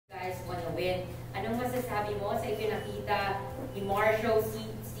the win. Anong masasabi mo sa pinakita ni Marshall,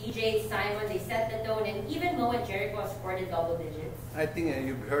 CJ, Simon? They set the tone, and even Mo and Jericho scored in double digits. I think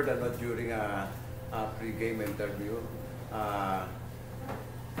you've heard a lot during a pre-game interview.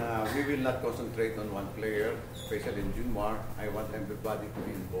 We will not concentrate on one player, especially in Junmar. I want everybody to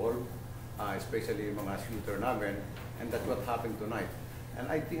be involved, especially yung mga shooter namin, and that's what happened tonight. And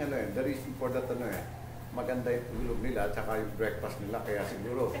I think the reason for that maganda yung tulog nila at saka yung breakfast nila, kaya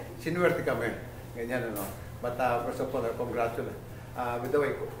siguro sinuwerte kami. Ganyan But first of all, with the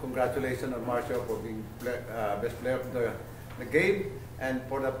way, congratulations on Marshall for being best player of the game, and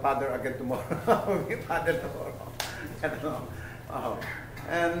for the father again tomorrow. Father tomorrow.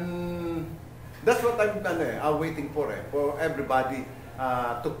 And that's what I'm waiting for everybody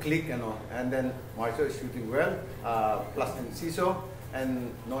to click, and then Marshall is shooting well, plus in Ciso,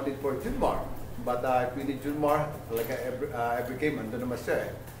 and no need for Junmar. But if we need Junmar, like every game, andun naman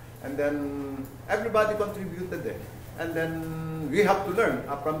siya And then everybody contributed And then we have to learn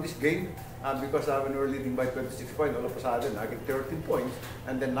from this game because when we were leading by 26 points, all of a sudden, I get 13 points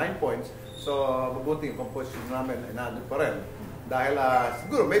and then 9 points. So mabuti yung composition namin, inandun pa rin. Dahil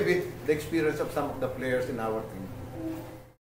siguro maybe the experience of some of the players in our team.